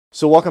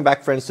So welcome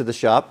back, friends, to the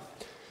shop.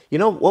 You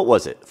know, what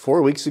was it?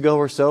 4 weeks ago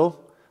or so,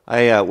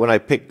 when I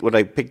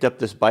picked up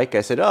this bike,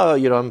 I said, "Oh,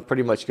 you know, I'm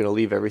pretty much going to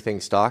leave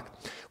everything stock."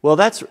 Well,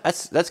 that's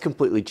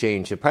completely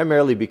changed, and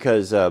primarily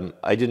because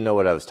I didn't know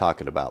what I was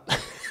talking about.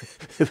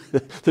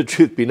 The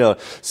truth be known.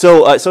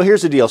 So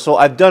here's the deal. So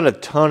I've done a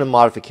ton of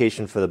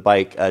modification for the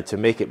bike to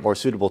make it more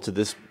suitable to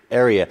this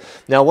area.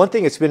 Now, one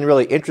thing that's been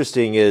really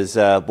interesting is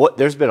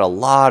there's been a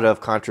lot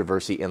of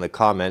controversy in the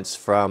comments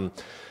from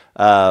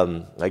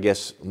I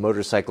guess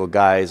motorcycle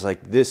guys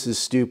like, "This is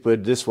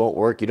stupid, this won't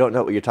work, you don't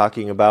know what you're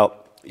talking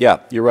about." Yeah,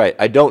 you're right,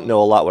 I don't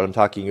know a lot what I'm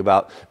talking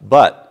about,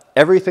 but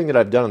everything that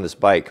I've done on this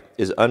bike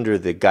is under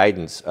the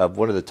guidance of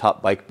one of the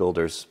top bike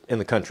builders in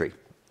the country.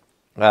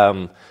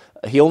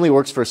 He only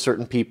works for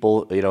certain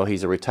people. You know,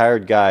 he's a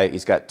retired guy.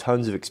 He's got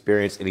tons of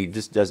experience, and he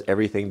just does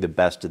everything the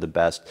best of the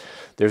best.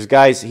 There's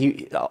guys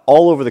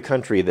all over the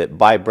country that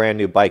buy brand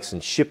new bikes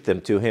and ship them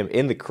to him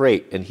in the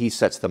crate, and he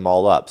sets them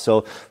all up.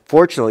 So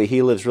fortunately,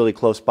 he lives really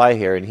close by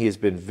here, and he has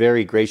been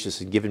very gracious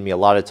and given me a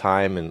lot of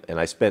time, and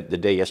I spent the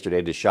day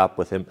yesterday to shop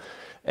with him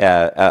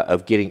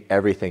of getting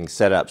everything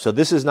set up. So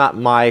this is not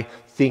my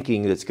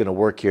thinking that's going to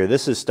work here.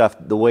 This is stuff,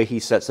 the way he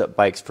sets up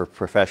bikes for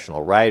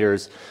professional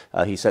riders.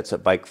 He sets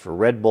up bike for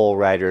Red Bull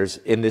riders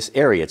in this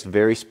area. It's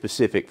very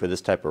specific for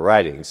this type of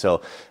riding.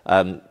 So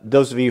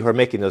those of you who are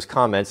making those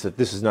comments that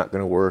this is not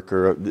going to work,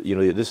 or, you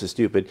know, this is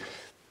stupid,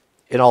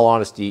 in all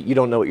honesty, you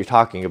don't know what you're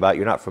talking about.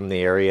 You're not from the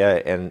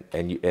area,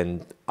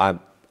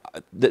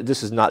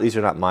 these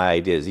are not my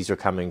ideas. These are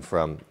coming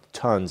from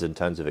tons and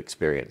tons of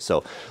experience.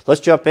 So let's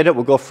jump in it.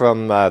 We'll go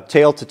from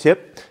tail to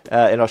tip,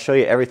 and I'll show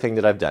you everything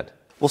that I've done.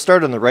 We'll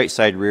start on the right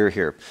side rear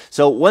here.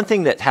 So one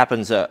thing that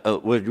happens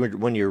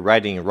when you're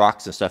riding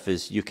rocks and stuff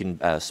is you can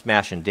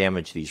smash and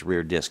damage these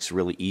rear discs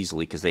really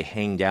easily because they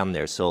hang down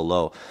there so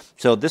low.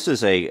 So this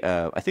is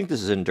I think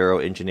this is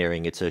Enduro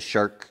Engineering. It's a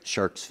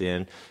shark's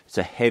fin. It's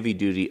a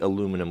heavy-duty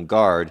aluminum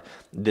guard.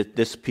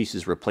 This piece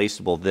is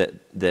replaceable.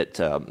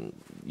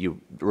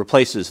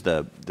 Replaces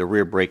the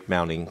rear brake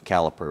mounting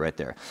caliper right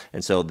there,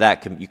 and so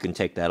you can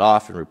take that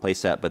off and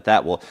replace that. But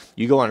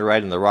you go on a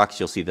ride in the rocks,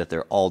 you'll see that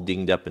they're all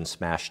dinged up and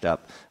smashed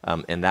up,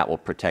 and that will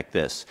protect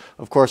this.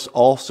 Of course,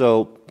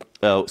 also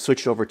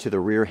switched over to the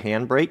rear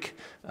handbrake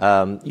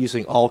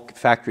using all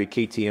factory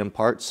KTM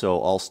parts, so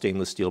all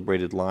stainless steel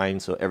braided line.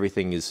 So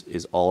everything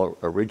is all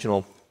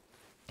original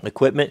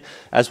equipment,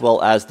 as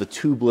well as the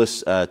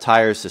tubeless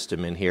tire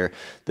system in here.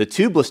 The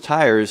tubeless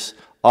tires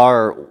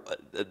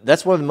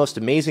that's one of the most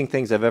amazing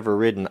things I've ever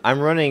ridden. I'm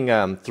running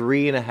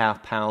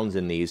 3.5 pounds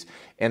in these,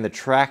 and the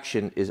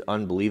traction is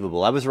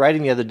unbelievable. I was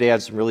riding the other day on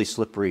some really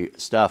slippery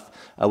stuff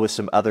with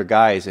some other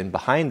guys, and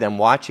behind them,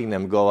 watching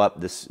them go up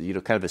this, you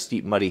know, kind of a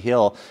steep, muddy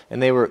hill,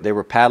 and they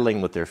were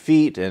paddling with their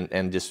feet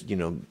and just, you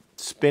know,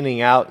 spinning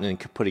out and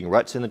putting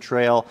ruts in the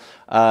trail,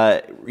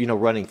 you know,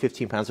 running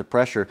 15 pounds of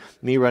pressure.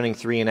 Me running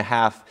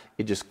 3.5,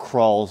 it just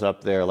crawls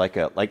up there like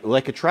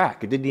a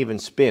track. It didn't even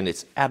spin.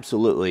 It's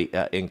absolutely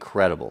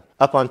incredible.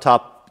 Up on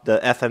top, the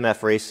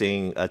FMF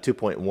Racing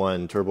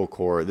 2.1 Turbo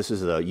Core. This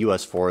is a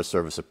U.S. Forest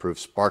Service approved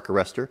spark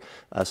arrestor,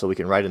 so we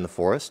can ride in the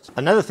forest.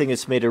 Another thing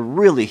that's made a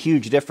really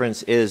huge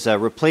difference is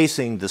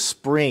replacing the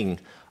spring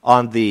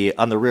on the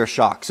rear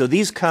shock. So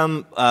these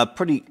come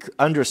pretty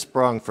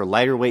undersprung for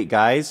lighter weight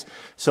guys.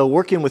 So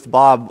working with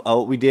Bob,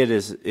 what we did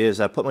is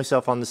I put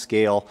myself on the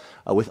scale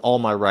with all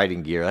my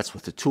riding gear. That's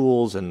with the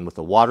tools and with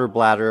the water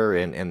bladder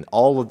and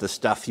all of the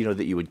stuff, you know,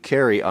 that you would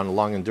carry on a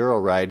long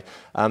enduro ride,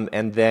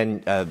 and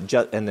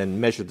then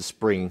measure the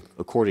spring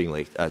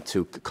accordingly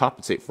to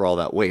compensate for all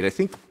that weight. I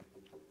think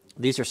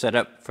these are set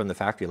up from the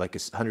factory like a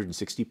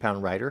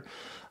 160-pound rider.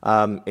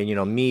 And, you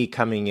know, me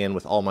coming in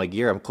with all my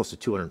gear, I'm close to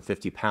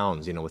 250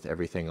 pounds, you know, with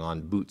everything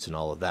on, boots and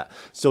all of that.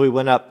 So we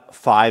went up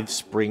 5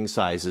 spring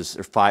sizes,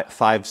 or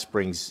five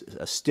springs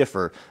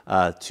stiffer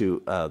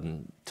to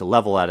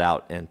level that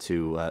out and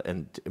to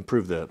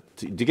improve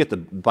to get the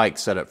bike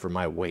set up for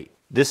my weight.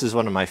 This is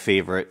one of my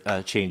favorite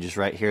changes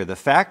right here. The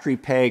factory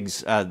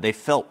pegs, they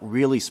felt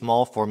really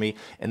small for me,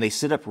 and they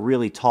sit up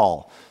really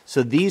tall.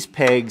 So these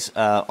pegs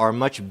are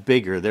much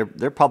bigger.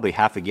 They're probably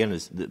half again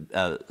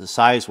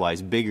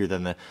size-wise bigger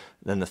than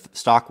the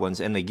stock ones,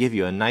 and they give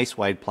you a nice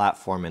wide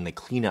platform, and they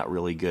clean out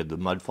really good. The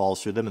mud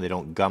falls through them, and they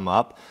don't gum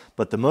up.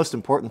 But the most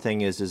important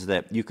thing is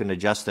that you can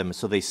adjust them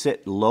so they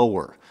sit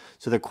lower.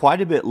 So they're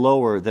quite a bit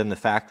lower than the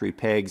factory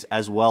pegs,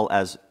 as well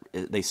as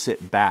they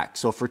sit back.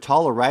 So for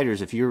taller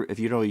riders, if you're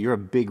a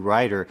big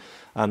rider,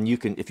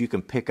 if you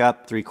can pick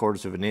up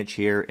 3/4 of an inch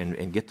here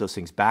and get those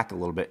things back a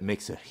little bit, it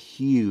makes a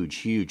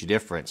huge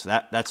difference.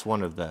 That's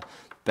one of the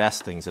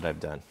best things that I've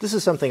done. This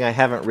is something I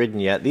haven't ridden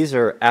yet. These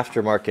are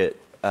aftermarket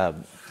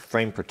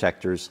frame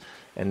protectors,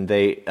 and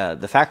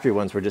the factory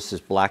ones were just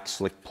this black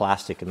slick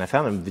plastic, and I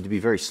found them to be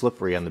very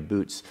slippery on the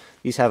boots.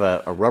 These have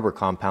a rubber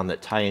compound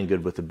that tie in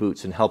good with the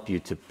boots and help you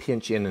to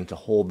pinch in and to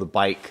hold the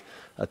bike,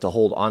 to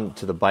hold on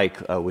to the bike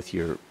with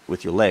your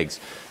legs.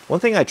 One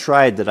thing I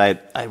tried that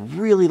I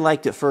really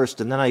liked at first,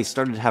 and then I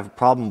started to have a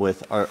problem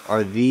with,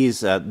 are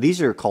these.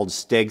 These are called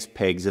Steg's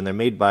pegs, and they're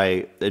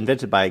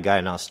invented by a guy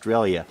in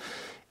Australia.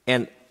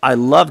 And I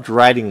loved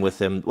riding with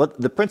them. What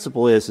the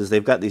principle is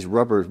they've got these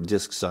rubber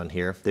discs on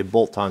here. They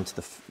bolt onto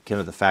the kind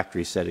of the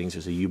factory settings.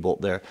 There's a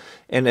U-bolt there.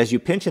 And as you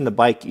pinch in the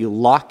bike, you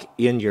lock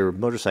in your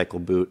motorcycle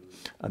boot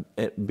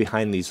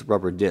behind these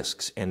rubber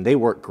discs. And they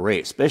work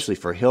great, especially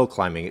for hill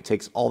climbing. It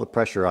takes all the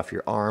pressure off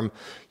your arm.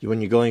 When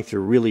you're going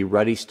through really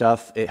rutty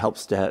stuff, it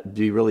helps to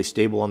be really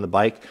stable on the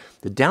bike.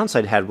 The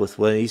downside I had with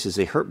one of these is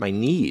they hurt my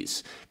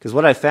knees. Because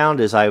what I found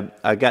is I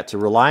got to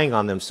relying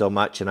on them so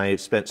much, and I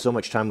spent so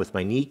much time with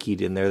my knee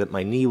keyed in there that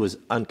my knee was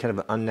kind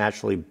of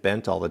unnaturally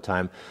bent all the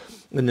time.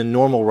 In the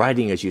normal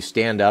riding, as you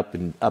stand up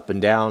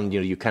and down,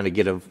 you kind of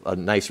get a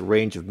nice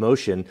range of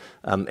motion,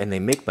 and they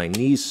make my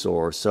knees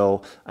sore.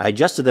 So I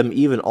adjusted them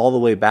even all the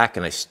way back,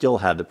 and I still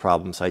had the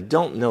problem. So I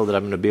don't know that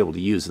I'm going to be able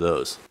to use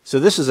those. So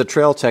this is a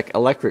Trail Tech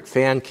electric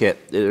fan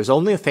kit. There's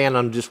only a fan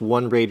on just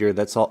one radiator.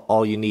 That's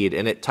all you need,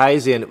 and it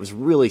ties in. It was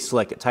really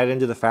slick. It tied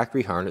into the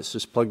factory harness,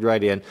 just plugged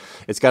right in.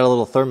 It's got a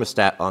little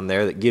thermostat on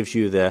there that gives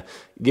you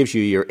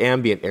your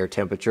ambient air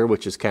temperature,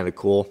 which is kind of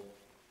cool.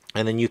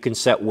 And then you can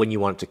set when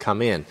you want it to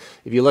come in.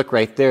 If you look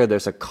right there,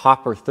 there's a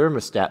copper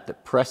thermostat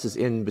that presses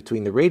in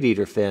between the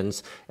radiator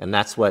fins, and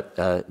that's what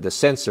the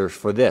sensor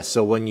for this.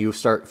 So when you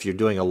start, if you're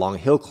doing a long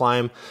hill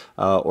climb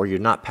or you're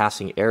not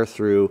passing air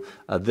through,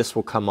 this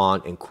will come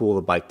on and cool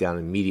the bike down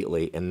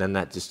immediately. And then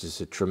that just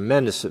is a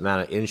tremendous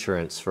amount of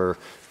insurance for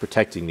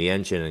protecting the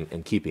engine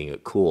and keeping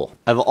it cool.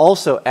 I've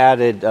also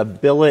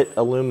added billet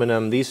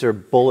aluminum. These are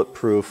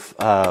bulletproof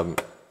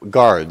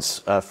guards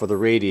for the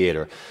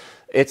radiator.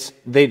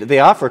 They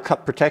offer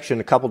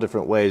protection a couple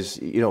different ways.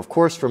 Of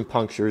course, from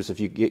punctures. If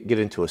you get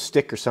into a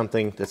stick or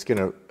something, that's going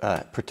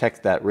to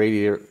protect that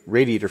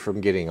radiator from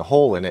getting a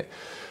hole in it.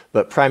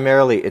 But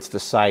primarily, it's the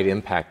side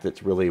impact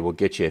that really will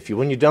get you.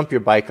 When you dump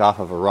your bike off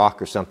of a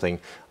rock or something,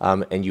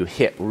 and you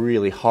hit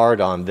really hard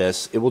on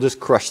this, it will just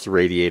crush the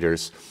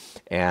radiators.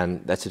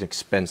 And that's an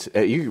expense.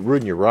 You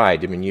ruin your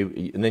ride.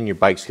 And then your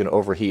bike's going to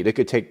overheat.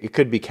 It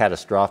could be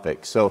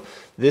catastrophic. So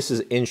this is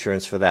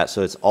insurance for that.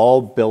 So it's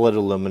all billet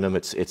aluminum.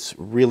 It's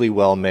really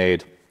well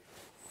made.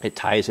 It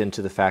ties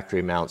into the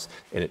factory mounts,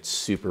 and it's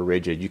super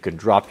rigid. You can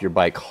drop your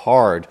bike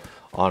hard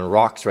on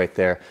rocks right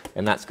there,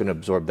 and that's going to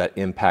absorb that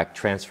impact,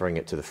 transferring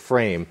it to the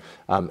frame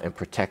and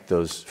protect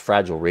those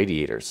fragile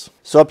radiators.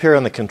 So up here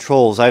on the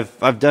controls,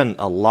 I've done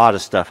a lot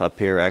of stuff up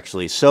here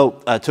actually.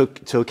 So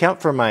to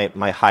account for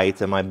my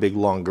height and my big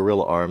long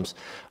gorilla arms,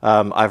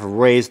 I've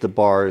raised the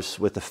bars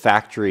with the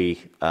factory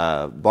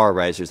bar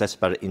risers. That's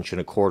about 1.25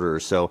 inches or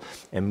so,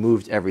 and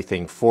moved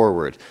everything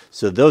forward.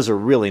 So those are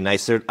really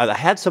nice. I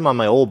had some on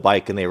my old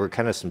bike, and they were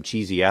kind of some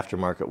cheesy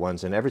aftermarket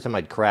ones, and every time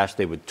I'd crash,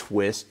 they would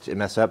twist and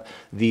mess up.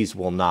 These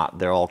will not.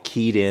 They're all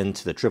keyed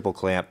into the triple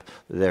clamp.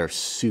 They're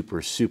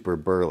super, super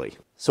burly.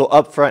 So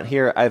up front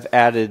here, I've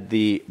added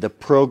the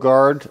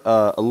ProGuard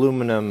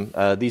aluminum.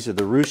 These are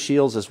the roost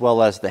shields as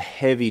well as the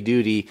heavy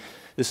duty.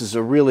 This is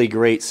a really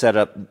great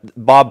setup.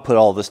 Bob put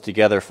all this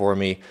together for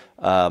me.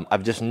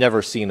 I've just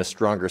never seen a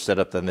stronger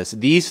setup than this.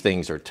 These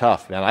things are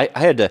tough, man. I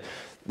had to,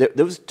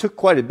 took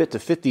quite a bit to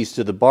fit these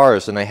to the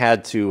bars, and I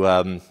had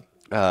to,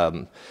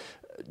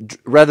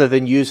 rather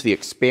than use the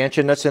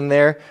expansion that's in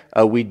there,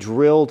 we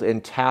drilled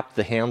and tapped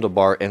the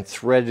handlebar and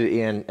threaded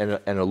in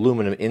an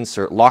aluminum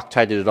insert,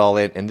 Loctited it all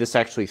in, and this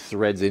actually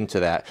threads into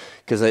that.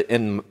 Because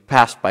in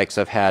past bikes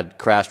I've had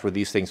crashed where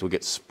these things will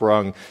get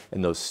sprung,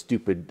 and those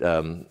stupid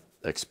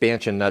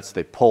expansion nuts,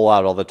 they pull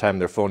out all the time,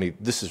 they're phony.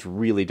 This is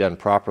really done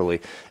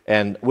properly,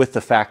 and with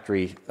the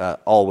factory,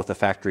 all with the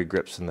factory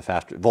grips and the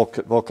factory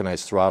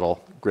vulcanized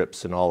throttle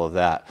grips and all of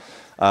that.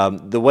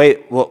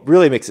 What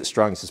really makes it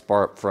strong is this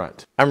bar up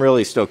front. I'm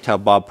really stoked how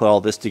Bob put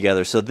all this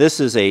together. So this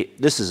is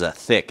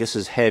thick, this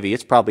is heavy.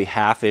 It's probably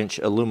 1/2 inch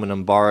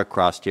aluminum bar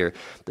across here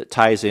that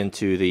ties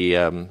into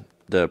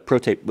the Pro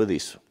Tape with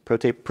these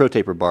Pro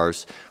Taper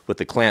bars with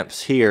the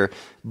clamps here,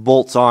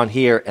 bolts on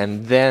here,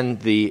 and then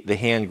the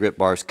hand grip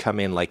bars come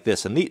in like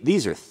this. And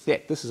these are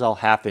thick. This is all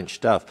 1/2 inch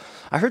stuff.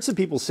 I heard some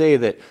people say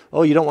that,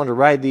 oh, you don't want to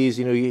ride these,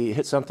 you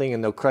hit something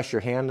and they'll crush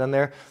your hand on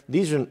there.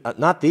 These are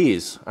not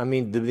these. I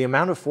mean, the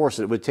amount of force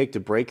it would take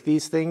to break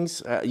these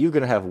things, you're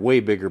going to have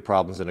way bigger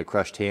problems than a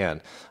crushed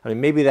hand. I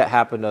mean, maybe that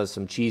happened on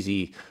some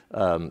cheesy,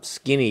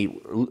 skinny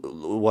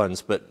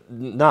ones, but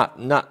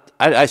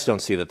I just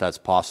don't see that that's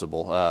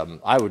possible.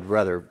 I would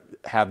rather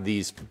have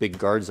these big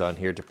guards on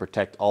here to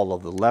protect all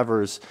of the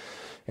levers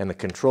and the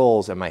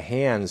controls and my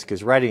hands,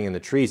 because riding in the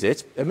trees,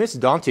 it's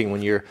daunting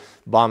when you're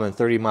bombing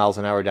 30 miles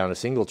an hour down a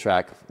single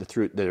track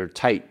that are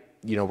tight,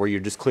 where you're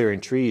just clearing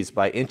trees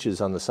by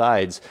inches on the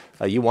sides.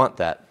 You want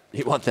that.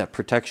 You want that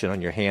protection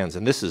on your hands,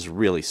 and this is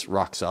really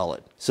rock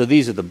solid. So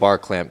these are the bar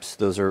clamps.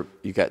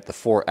 You got the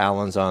 4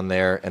 Allens on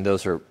there, and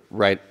those are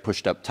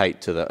pushed up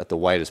tight to at the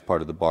widest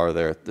part of the bar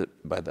there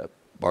by the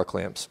bar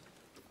clamps.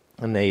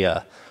 And they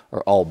are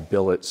all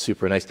billet,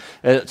 super nice.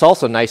 And it's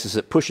also nice is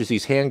it pushes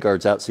these hand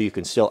guards out so you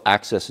can still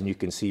access and you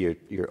can see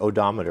your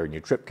odometer and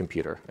your trip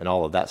computer and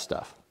all of that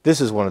stuff.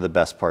 This is one of the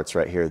best parts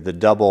right here, the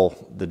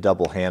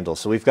double handle.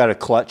 So we've got a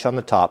clutch on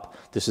the top.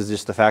 This is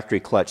just the factory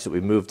clutch that we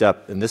moved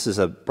up, and this is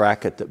a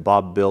bracket that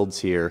Bob builds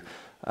here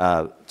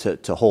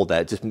to hold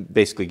that. It just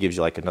basically gives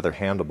you like another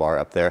handlebar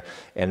up there,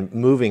 and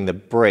moving the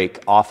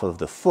brake off of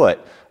the foot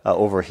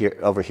over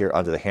here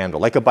onto the handle,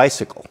 like a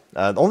bicycle.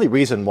 The only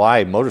reason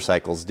why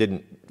motorcycles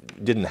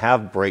didn't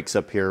have brakes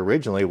up here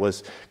originally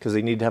was because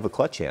they needed to have a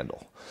clutch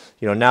handle.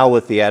 You know, now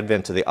with the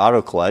advent of the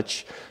auto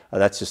clutch,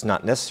 that's just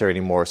not necessary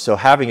anymore. So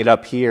having it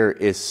up here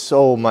is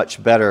so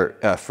much better,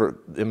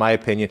 in my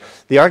opinion.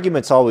 The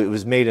argument's always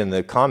was made in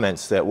the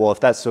comments that, well, if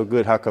that's so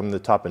good, how come the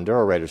top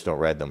enduro riders don't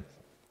ride them?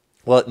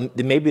 Well,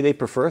 maybe they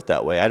prefer it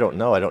that way. I don't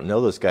know. I don't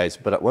know those guys.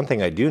 But one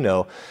thing I do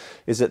know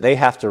is that they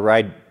have to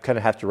ride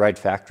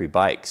factory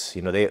bikes.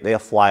 You know, they'll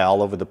fly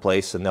all over the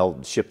place, and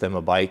they'll ship them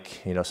a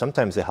bike. You know,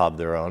 sometimes they have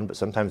their own, but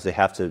sometimes they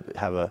have to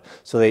have a.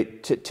 So they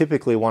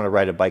typically want to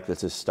ride a bike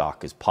that's as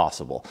stock as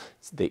possible.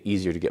 It's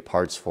easier to get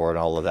parts for and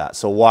all of that.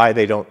 So why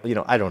they don't, you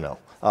know, I don't know.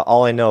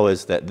 All I know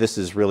is that this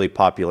is really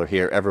popular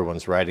here.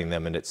 Everyone's riding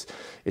them, and it's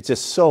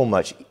just so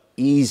much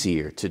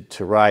easier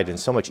to ride and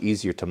so much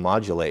easier to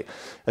modulate,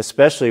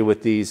 especially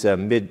with these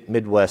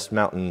Midwest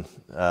mountain,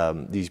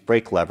 these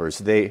brake levers.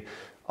 They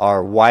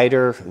are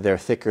wider, they're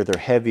thicker, they're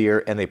heavier,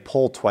 and they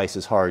pull twice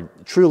as hard.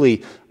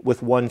 Truly,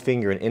 with one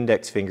finger, an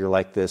index finger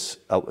like this,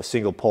 a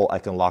single pull, I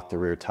can lock the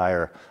rear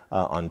tire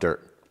on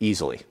dirt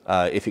easily.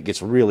 If it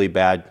gets really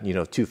bad, you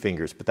know, 2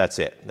 fingers, but that's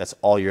it. That's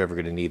all you're ever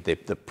going to need.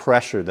 The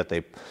pressure that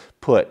they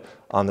put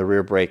on the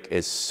rear brake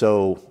is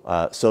so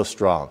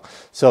strong.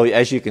 So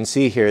as you can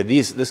see here,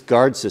 this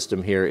guard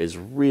system here is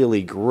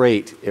really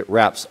great. It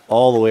wraps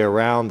all the way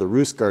around. The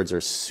roost guards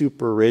are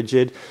super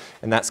rigid,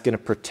 and that's going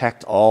to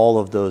protect all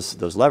of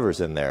those levers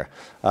in there.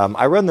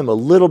 I run them a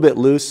little bit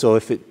loose, so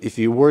if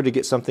you were to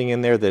get something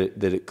in there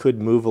that it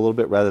could move a little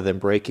bit rather than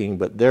braking,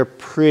 but they're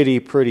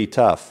pretty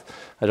tough.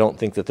 I don't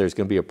think that there's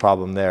going to be a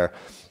problem there.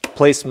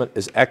 Placement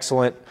is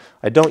excellent.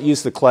 I don't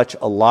use the clutch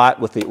a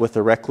lot with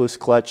the Recluse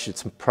clutch.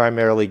 It's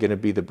primarily going to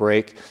be the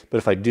brake, but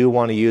if I do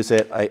want to use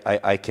it,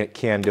 I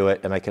can do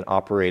it, and I can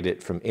operate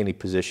it from any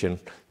position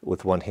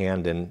with one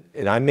hand. And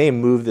I may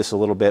move this a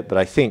little bit, but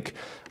I think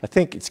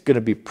it's going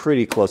to be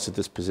pretty close to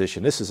this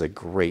position. This is a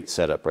great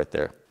setup right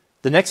there.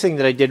 The next thing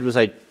that I did was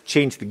I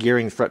changed the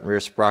gearing front and rear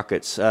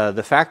sprockets.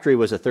 The factory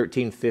was a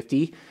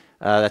 1350.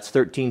 That's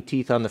 13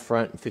 teeth on the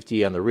front and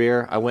 50 on the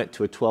rear. I went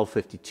to a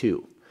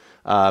 1252.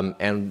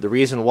 And the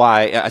reason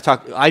why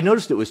I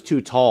noticed it was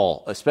too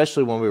tall,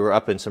 especially when we were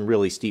up in some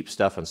really steep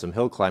stuff on some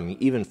hill climbing.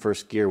 Even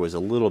first gear was a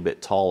little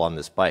bit tall on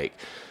this bike.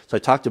 So I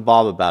talked to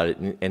Bob about it,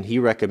 and he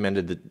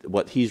recommended that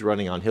what he's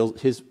running on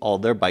all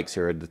their bikes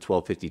here are the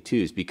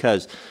 1252s,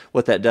 because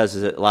what that does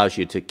is it allows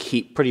you to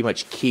pretty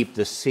much keep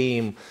the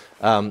same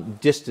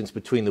distance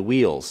between the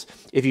wheels.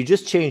 If you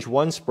just change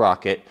one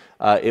sprocket,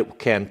 it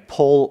can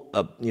pull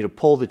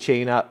the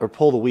chain up or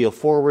pull the wheel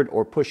forward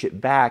or push it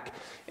back,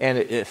 and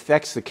it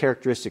affects the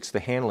characteristics of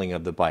the handling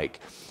of the bike.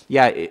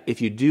 Yeah,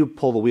 if you do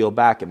pull the wheel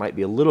back, it might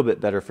be a little bit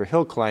better for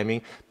hill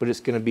climbing, but it's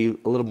going to be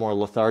a little more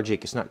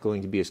lethargic. It's not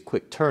going to be as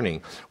quick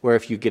turning, where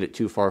if you get it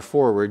too far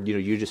forward,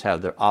 you just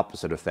have the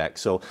opposite effect.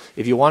 So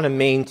if you want to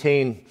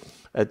maintain,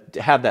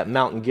 have that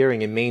mountain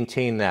gearing and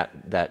maintain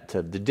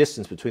the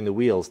distance between the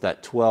wheels,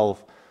 that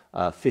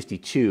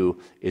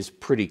 1252 is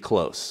pretty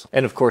close.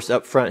 And of course,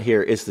 up front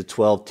here is the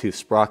 12-tooth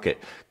sprocket.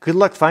 Good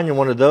luck finding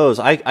one of those.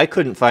 I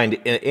couldn't find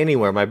it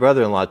anywhere. My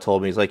brother-in-law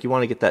told me, he's like, you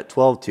want to get that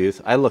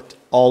 12-tooth? I looked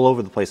all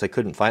over the place. I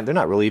couldn't find. They're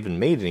not really even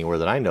made anywhere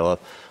that I know of.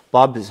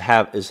 Bob is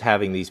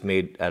having these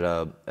made at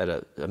a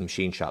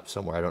machine shop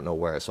somewhere. I don't know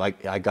where. So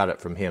I got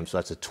it from him. So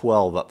that's a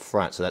 12 up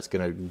front. So that's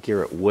going to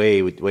gear it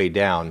way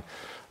down.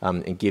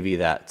 And give you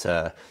that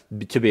to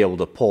be able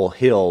to pull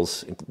hill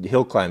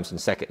climbs in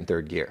second and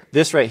third gear.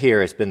 This right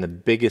here has been the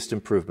biggest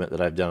improvement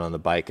that I've done on the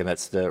bike, and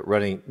that's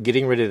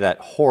getting rid of that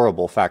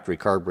horrible factory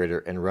carburetor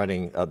and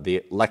running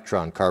the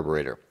Electron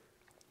carburetor.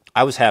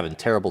 I was having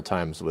terrible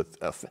times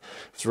with, it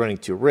was running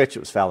too rich,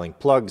 it was fouling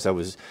plugs, I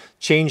was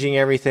changing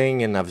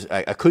everything, and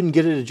I couldn't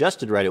get it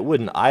adjusted right. It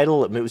wouldn't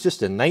idle, it was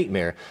just a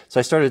nightmare. So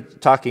I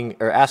started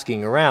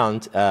asking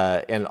around,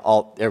 and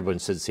everyone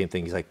said the same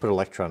thing. He's like, put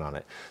Electron on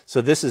it.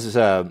 So this is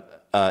a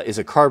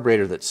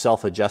carburetor that's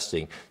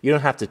self-adjusting. You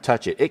don't have to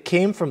touch it. It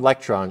came from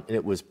Electron, and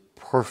it was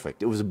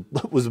perfect. It was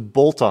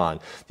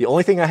bolt-on. The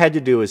only thing I had to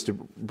do is to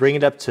bring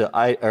it up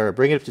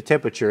to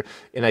temperature,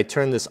 and I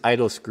turned this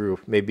idle screw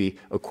maybe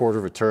a quarter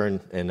of a turn,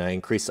 and I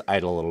increased the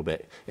idle a little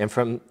bit.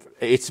 And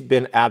it's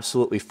been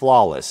absolutely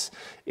flawless.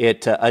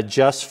 It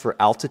adjusts for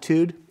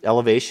altitude,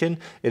 elevation.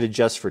 It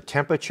adjusts for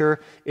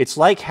temperature. It's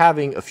like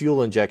having a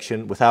fuel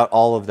injection without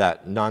all of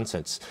that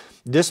nonsense.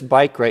 This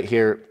bike right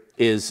here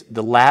is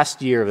the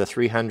last year of the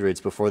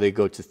 300s before they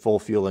go to full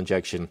fuel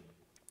injection.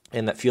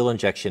 And that fuel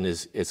injection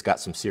it's got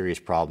some serious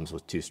problems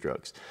with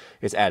two-strokes.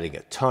 It's adding a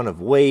ton of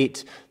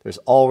weight. There's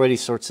already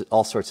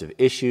all sorts of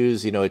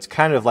issues. You know, it's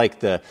kind of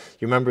like you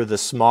remember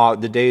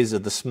the days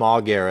of the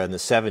smog era in the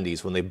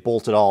 70s when they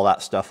bolted all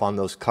that stuff on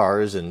those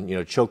cars and,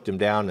 choked them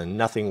down and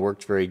nothing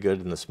worked very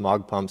good in the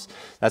smog pumps.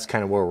 That's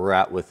kind of where we're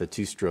at with the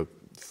two-stroke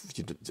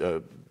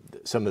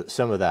some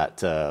of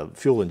that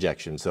fuel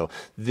injection. So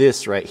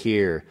this right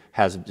here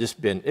has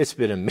just been, it's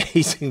been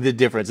amazing, the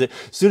difference. As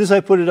soon as I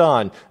put it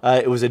on,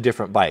 it was a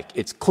different bike.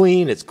 It's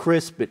clean, it's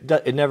crisp,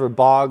 it never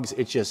bogs,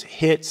 it just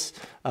hits.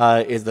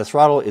 The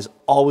throttle is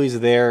always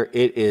there.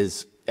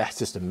 It's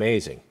just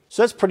amazing.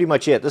 So that's pretty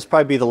much it. This will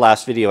probably be the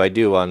last video I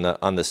do on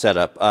the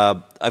setup.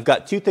 I've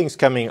got two things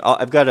coming.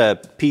 I've got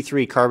a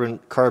P3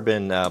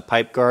 carbon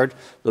pipe guard.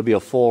 There'll be a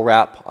full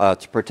wrap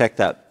to protect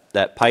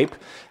that pipe,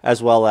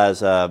 as well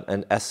as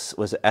an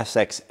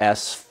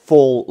SXS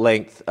full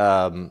length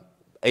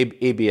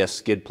ABS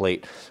skid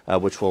plate,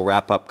 which will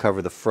wrap up,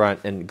 cover the front,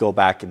 and go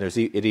back. And it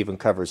even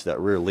covers that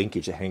rear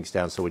linkage that hangs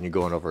down. So when you're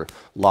going over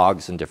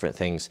logs and different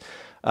things.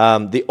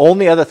 The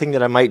only other thing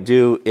that I might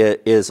do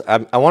is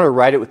I want to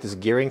ride it with this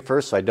gearing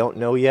first, so I don't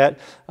know yet.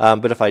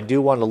 But if I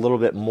do want a little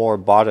bit more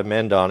bottom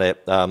end on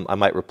it, I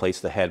might replace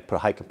the head, put a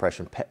high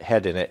compression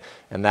head in it,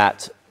 and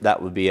that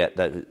would be it.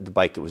 The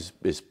bike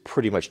is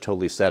pretty much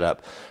totally set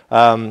up.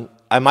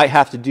 I might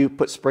have to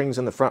put springs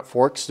in the front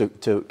forks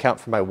to account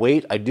for my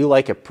weight. I do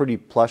like a pretty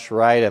plush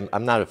ride.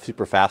 I'm not a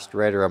super fast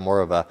rider. I'm more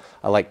of I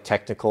like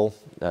technical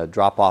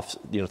drop-offs,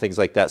 things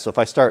like that. So if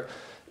I start,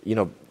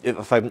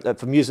 if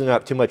I'm using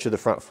up too much of the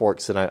front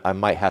forks, then I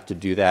might have to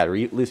do that, or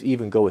at least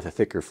even go with a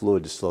thicker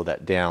fluid to slow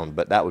that down.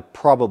 But that would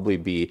probably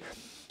be,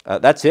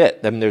 that's it.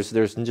 I mean,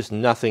 there's just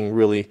nothing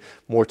really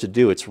more to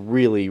do. It's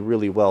really,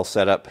 really well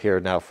set up here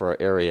now for our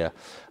area.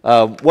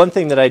 One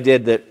thing that I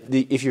did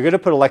if you're going to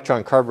put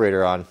electron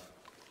carburetor on,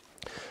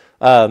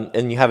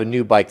 and you have a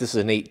new bike, this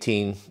is an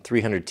 18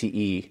 300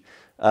 TE,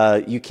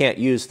 you can't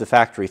use the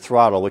factory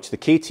throttle, which the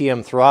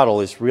KTM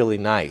throttle is really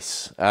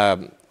nice.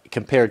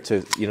 Compared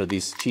to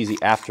these cheesy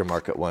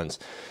aftermarket ones.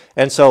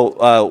 And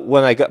so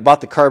when I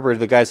bought the carburetor,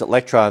 the guys at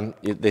Electron,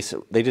 they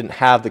didn't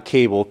have the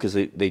cable because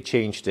they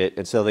changed it,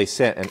 and so they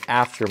sent an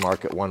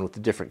aftermarket one with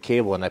a different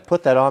cable, and I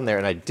put that on there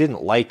and I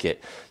didn't like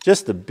it.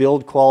 Just the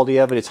build quality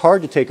of it. It's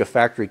hard to take a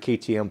factory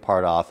KTM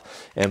part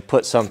off and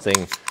put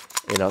something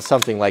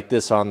something like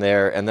this on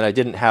there, and then I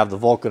didn't have the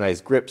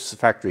vulcanized grips,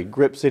 factory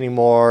grips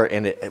anymore,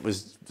 and it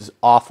was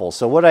awful.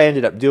 So what I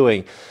ended up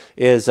doing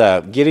is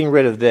getting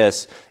rid of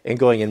this and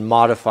going and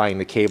modifying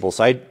the cable.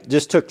 So I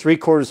just took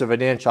 3/4 of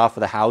an inch off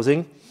of the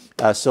housing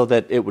so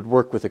that it would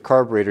work with the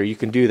carburetor. You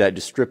can do that,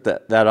 just strip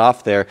that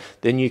off there.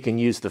 Then you can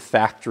use the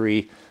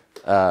factory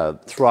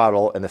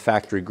throttle and the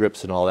factory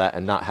grips and all that,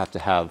 and not have to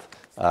have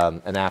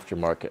an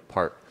aftermarket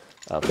part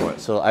for it.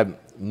 So I'm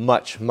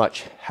much,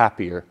 much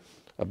happier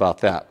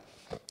about that.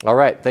 All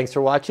right, thanks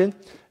for watching,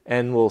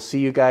 and we'll see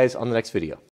you guys on the next video.